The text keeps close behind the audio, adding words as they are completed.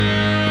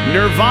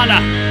Nirvana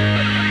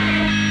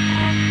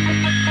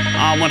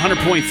on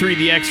 100.3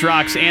 The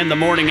X-Rocks and The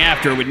Morning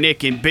After with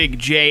Nick and Big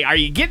J. Are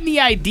you getting the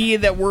idea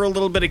that we're a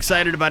little bit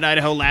excited about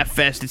Idaho Laugh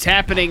Fest? It's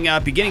happening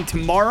beginning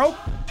tomorrow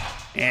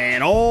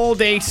and all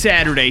day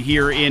Saturday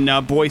here in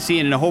Boise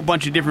and in a whole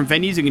bunch of different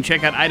venues. You can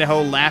check out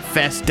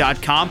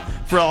IdahoLaughFest.com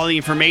for all the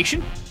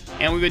information.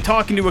 And we've been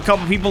talking to a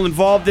couple people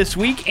involved this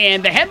week,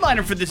 and the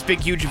headliner for this big,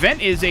 huge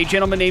event is a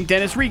gentleman named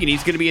Dennis Regan.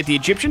 He's going to be at the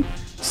Egyptian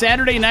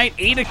Saturday night,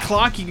 8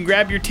 o'clock. You can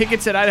grab your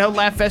tickets at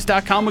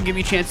IdahoLaughFest.com. We'll give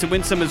you a chance to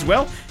win some as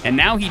well. And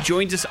now he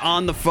joins us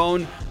on the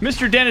phone.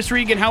 Mr. Dennis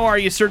Regan, how are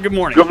you, sir? Good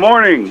morning. Good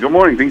morning. Good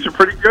morning. Things are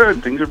pretty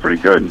good.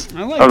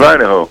 I like How's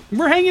Idaho?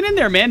 We're hanging in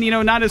there, man. You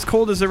know, not as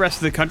cold as the rest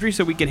of the country,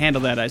 so we can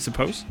handle that, I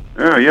suppose.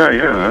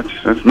 Yeah.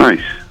 That's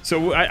nice.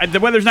 So the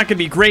weather's not going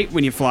to be great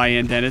when you fly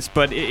in, Dennis,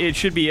 but it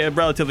should be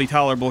relatively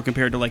tolerable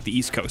compared to, like, the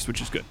East Coast,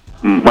 which is good.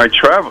 Well,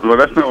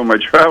 that's not what my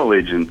travel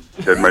agent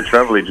said. My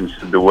travel agent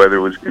said the weather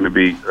was going to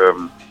be,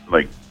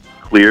 like,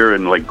 clear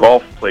and, like,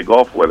 play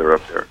golf weather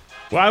up there.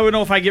 Well, I don't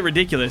know if I get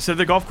ridiculous. Are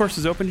the golf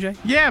courses open, Jay?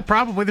 Yeah,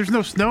 probably. There's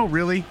no snow,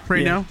 really,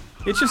 right now.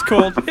 It's just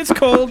cold. It's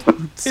cold.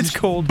 It's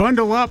cold.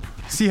 Bundle up.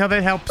 See how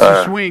that helps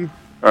you swing.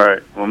 All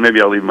right. Well,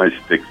 maybe I'll leave my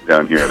sticks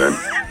down here then.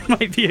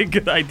 Might be a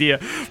good idea.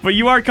 But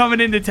you are coming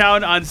into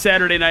town on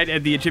Saturday night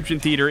at the Egyptian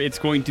Theater. It's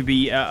going to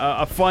be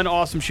a fun,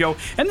 awesome show.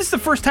 And this is the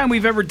first time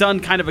we've ever done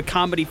kind of a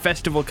comedy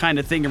festival kind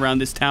of thing around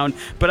this town.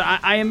 But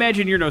I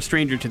imagine you're no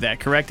stranger to that,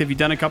 correct? Have you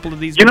done a couple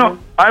of these before? You know,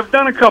 I've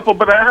done a couple,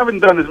 but I haven't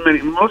done as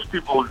many. Most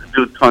people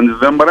do tons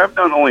of them, but I've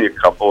done only a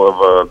couple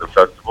of the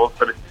festivals.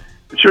 But it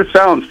sure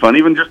sounds fun,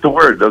 even just the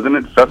word, doesn't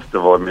it?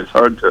 Festival. I mean, it's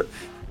hard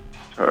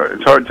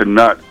to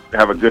not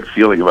have a good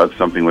feeling about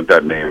something with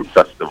that name,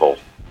 festival.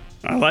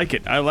 I like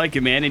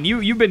it, man. And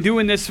you've been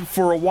doing this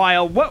for a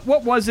while.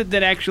 What was it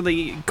that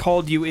actually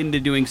called you into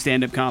doing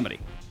stand-up comedy?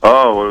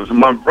 Oh, it was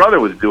my brother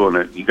was doing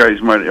it. You guys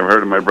might have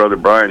heard of my brother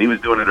Brian. He was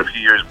doing it a few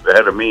years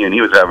ahead of me, and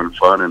he was having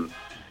fun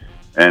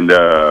and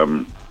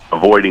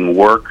avoiding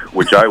work,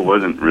 which I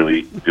wasn't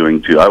really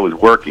doing too. I was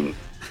working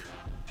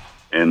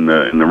in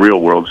the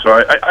real world, so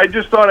I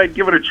just thought I'd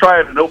give it a try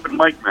at an open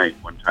mic night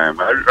one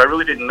time. I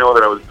really didn't know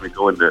that I was going to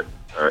go into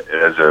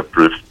as a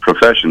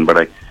profession, but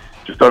I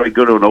just thought I'd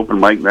go to an open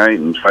mic night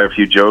and try a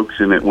few jokes,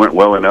 and it went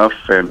well enough,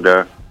 and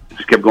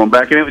just kept going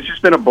back, and it's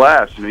just been a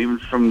blast. You know, even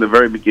from the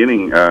very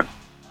beginning,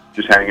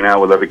 just hanging out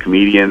with other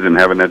comedians and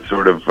having that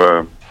sort of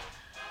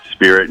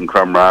spirit and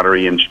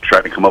camaraderie, and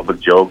trying to come up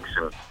with jokes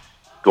and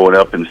going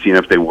up and seeing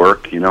if they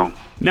work. You know.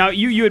 Now,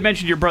 you had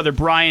mentioned your brother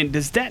Brian.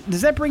 Does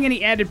that bring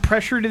any added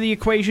pressure to the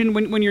equation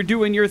when you're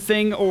doing your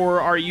thing, or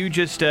are you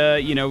just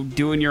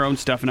doing your own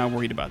stuff and not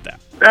worried about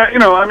that? I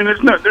mean,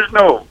 there's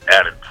no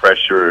added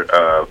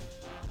pressure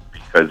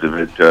because of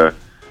it.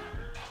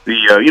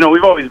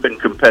 We've always been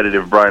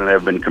competitive. Brian and I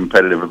have been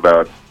competitive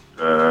about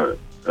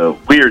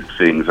weird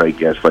things, I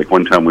guess. Like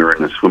one time we were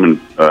in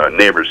a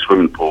neighbor's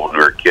swimming pool when we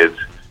were kids,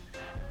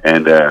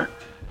 and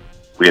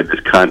we had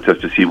this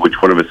contest to see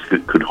which one of us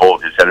could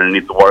hold his head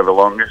underneath the water the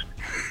longest.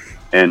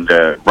 And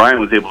Brian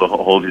was able to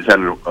hold his head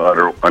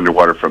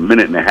underwater for a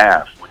minute and a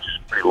half, which is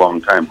a pretty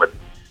long time. But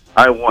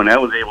I won. I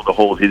was able to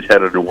hold his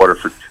head underwater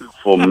for 2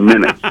 full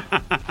minutes.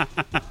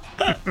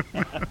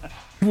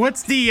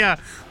 What's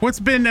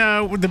been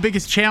the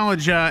biggest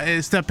challenge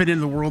stepping in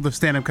the world of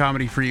stand-up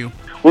comedy for you?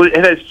 Well,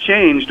 it has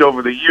changed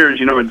over the years.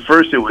 You know, at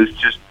first it was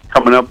just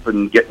coming up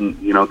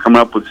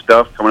with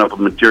stuff, coming up with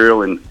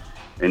material, and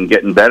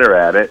getting better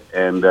at it.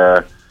 And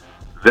then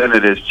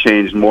it has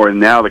changed more. And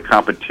now the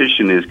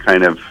competition is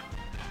kind of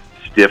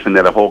stiff, and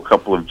that a whole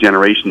couple of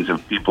generations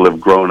of people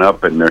have grown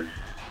up, and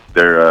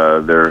they're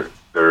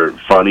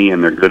funny,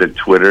 and they're good at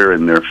Twitter,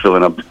 and they're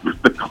filling up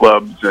the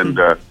clubs, and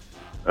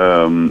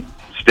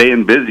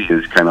staying busy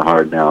is kind of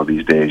hard now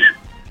these days.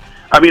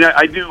 I mean,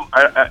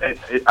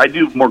 I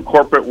do more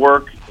corporate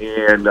work,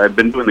 and I've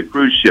been doing the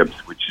cruise ships,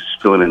 which is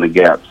filling in the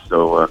gaps.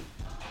 So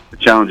the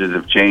challenges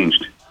have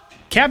changed.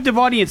 Captive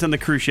audience on the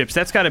cruise ships.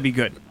 That's got to be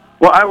good.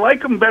 Well, I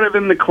like them better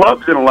than the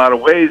clubs in a lot of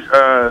ways.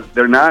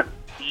 They're not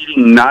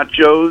eating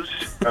nachos.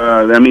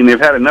 I mean, they've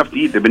had enough to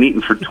eat. They've been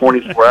eating for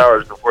 24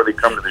 hours before they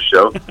come to the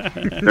show.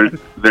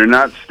 They're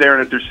not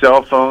staring at their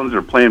cell phones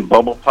or playing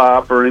bubble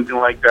pop or anything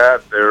like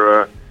that.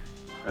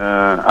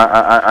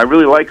 I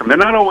really like them. They're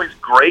not always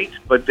great,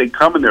 but they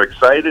come and they're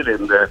excited.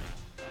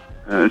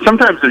 And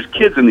sometimes there's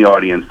kids in the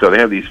audience, though. They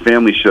have these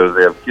family shows.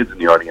 They have kids in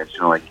the audience.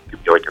 You know, like it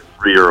could be like a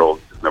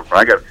 3-year-old.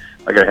 I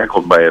got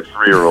heckled by a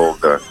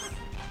 3-year-old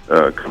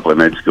a couple of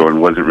nights ago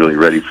and wasn't really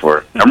ready for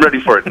it. I'm ready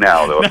for it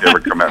now, though. If they ever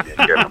come at me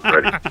again, I'm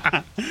ready.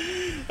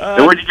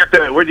 And where'd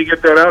you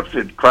get that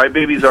outfit?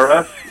 Crybabies Are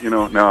Us? You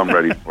know, now I'm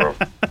ready for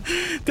them.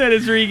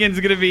 Dennis Regan's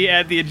going to be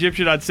at the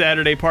Egyptian on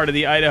Saturday, part of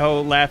the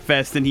Idaho Laugh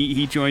Fest, and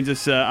he joins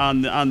us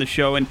on the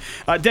show. And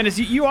Dennis,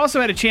 you also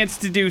had a chance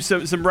to do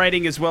some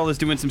writing as well as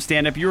doing some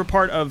stand-up. You were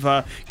part of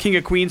King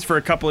of Queens for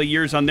a couple of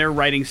years on their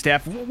writing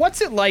staff.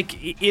 What's it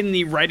like in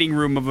the writing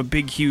room of a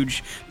big,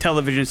 huge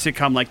television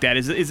sitcom like that?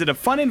 Is it a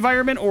fun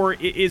environment, or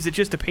is it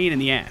just a pain in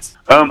the ass?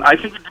 I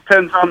think it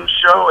depends on the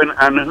show and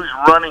on who's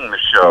running the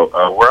show.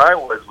 Where I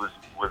was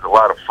was a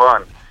lot of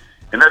fun.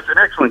 And that's an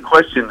excellent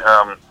question,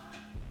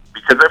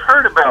 because I've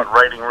heard about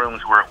writing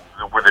rooms where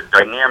the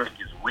dynamic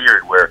is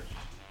weird, where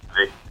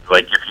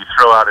like if you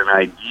throw out an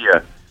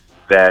idea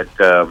that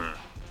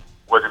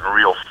wasn't a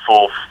real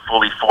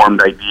fully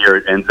formed idea, or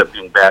it ends up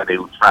being bad, they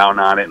frown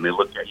on it and they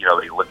look at you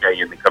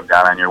and they come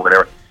down on you or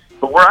whatever.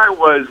 But where I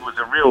was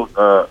a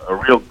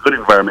real good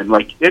environment.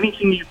 Like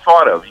anything you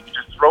thought of, you could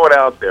just throw it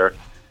out there,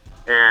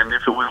 and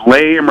if it was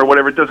lame or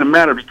whatever, it doesn't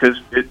matter, because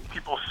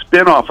people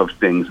spin off of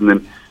things, and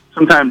then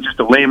sometimes just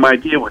a lame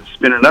idea would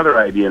spin another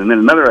idea, and then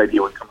another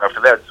idea would come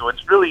after that. So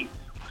it's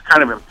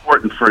kind of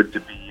important for it to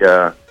be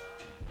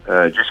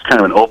just kind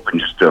of an open,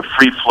 just a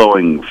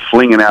free-flowing,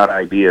 flinging out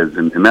ideas,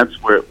 and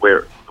that's where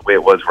the way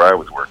it was where I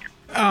was working.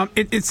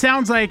 It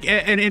sounds like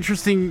an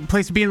interesting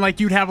place to be in. Like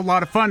you'd have a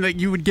lot of fun. That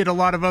you would get a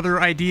lot of other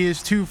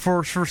ideas too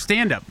for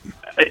stand-up.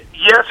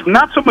 Yes,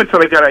 not so much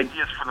that I got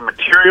ideas for the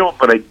material,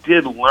 but I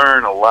did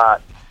learn a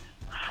lot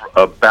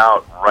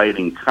about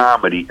writing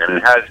comedy, and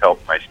it has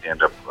helped my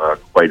stand-up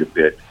quite a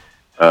bit.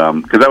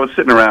 Because I was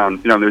sitting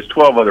around, there's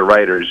 12 other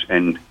writers,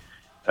 and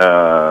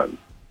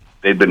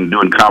they'd been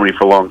doing comedy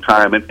for a long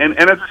time. And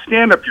as a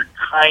stand-up, you're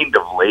kind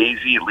of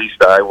lazy, at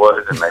least I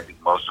was, and I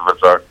think most of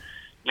us are.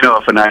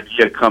 If an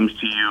idea comes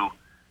to you,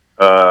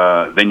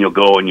 then you'll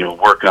go and you'll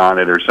work on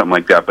it or something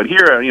like that. But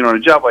here, in a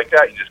job like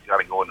that, you just got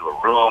to go into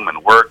a room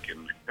and work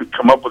and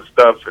come up with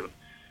stuff. And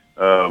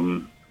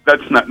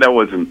that's not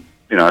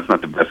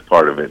the best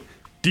part of it.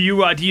 Do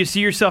you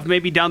see yourself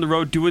maybe down the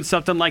road doing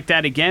something like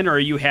that again, or are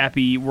you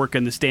happy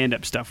working the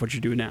stand-up stuff, what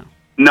you're doing now?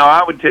 No,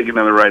 I would take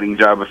another writing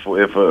job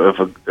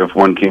if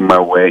one came my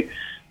way.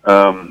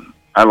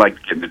 I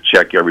like to get the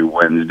check every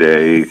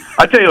Wednesday.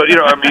 I tell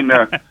you,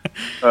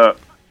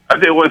 I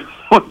think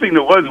one thing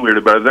that was weird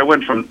about it is I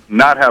went from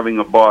not having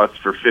a boss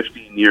for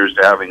 15 years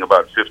to having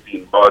about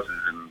 15 bosses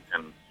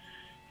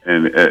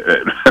and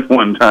at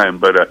one time.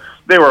 But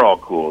they were all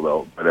cool,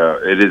 though. But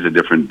it is a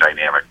different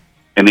dynamic.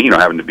 And,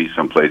 having to be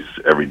someplace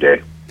every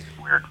day.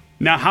 Weird.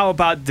 Now, how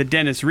about the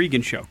Dennis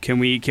Regan show? Can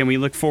we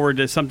look forward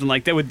to something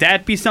like that? Would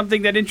that be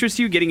something that interests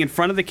you, getting in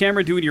front of the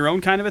camera, doing your own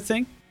kind of a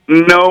thing?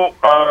 No,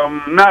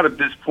 not at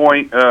this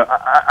point.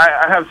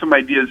 I have some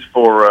ideas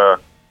for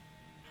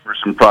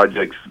some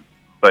projects,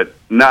 but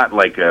not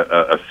like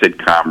a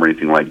sitcom or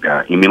anything like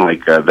that. You mean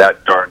like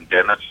That Darn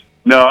Dennis?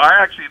 No,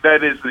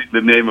 that is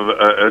the name of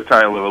a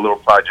title of a little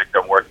project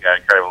I'm working on,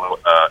 kind of a little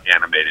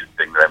animated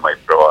thing that I might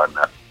throw on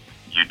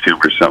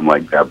YouTube or something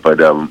like that. But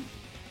doing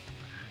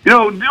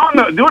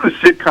a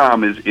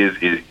sitcom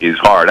is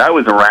hard. I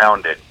was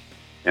around it,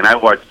 and I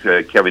watched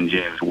Kevin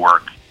James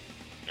work,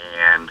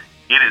 and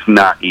it is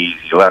not easy.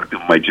 A lot of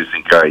people might just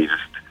think, you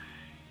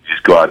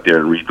just go out there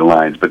and read the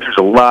lines. But there's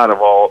a lot of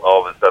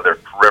all this other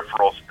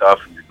peripheral stuff,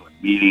 and you're doing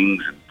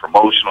meetings and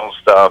promotional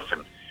stuff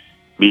and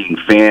meeting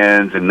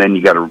fans, and then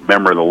you got to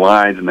remember the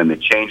lines, and then they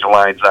change the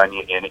lines on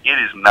you, and it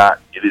is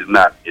not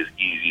as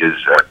easy as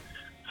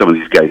some of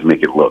these guys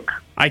make it look.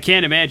 I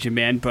can't imagine,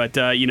 man, but,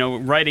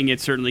 writing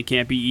it certainly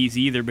can't be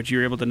easy either, but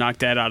you're able to knock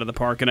that out of the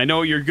park. And I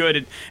know you're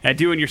good at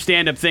doing your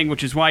stand-up thing,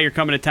 which is why you're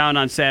coming to town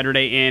on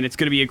Saturday, and it's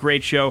going to be a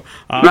great show.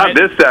 Not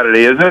this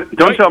Saturday, is it?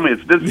 Don't tell me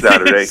it's this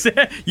Saturday.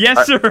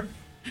 Yes, sir.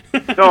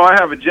 No, I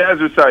have a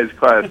jazzercise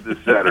class this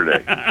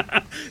Saturday.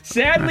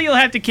 Sadly, you'll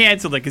have to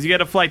cancel it because you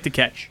got a flight to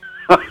catch.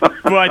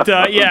 But,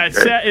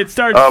 Okay. It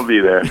starts I'll be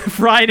there.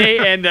 Friday,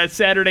 and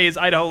Saturday is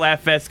Idaho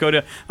Laugh Fest. Go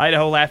to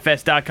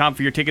IdahoLaughFest.com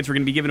for your tickets. We're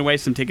going to be giving away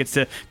some tickets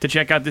to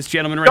check out this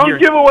gentleman right here.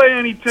 Don't give away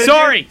any tickets.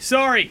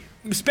 Sorry.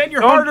 Spend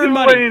your hard-earned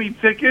money. Don't give away any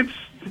tickets.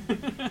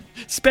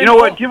 You know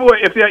what? Give away.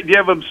 If you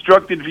have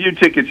obstructed view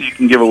tickets, you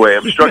can give away.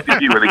 Obstructed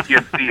view where they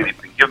can't see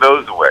anything. Give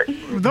those away.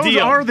 Those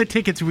are the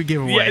tickets we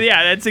give away.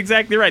 Yeah, that's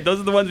exactly right. Those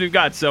are the ones we've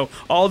got, so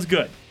all's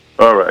good.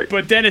 All right.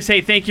 But, Dennis,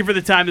 hey, thank you for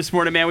the time this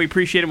morning, man. We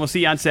appreciate it. We'll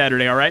see you on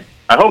Saturday, all right?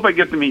 I hope I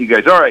get to meet you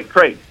guys. All right,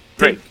 great.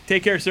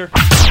 Take care, sir.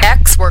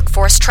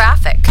 Workforce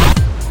traffic.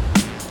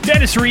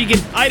 Dennis Regan,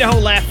 Idaho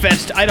Laugh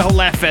Fest,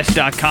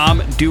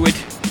 IdahoLaughFest.com. Do it.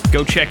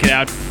 Go check it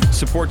out.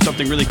 Support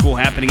something really cool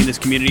happening in this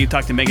community.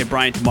 Talk to Megan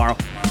Bryant tomorrow,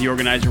 the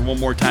organizer, one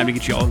more time to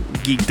get you all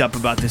geeked up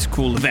about this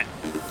cool event.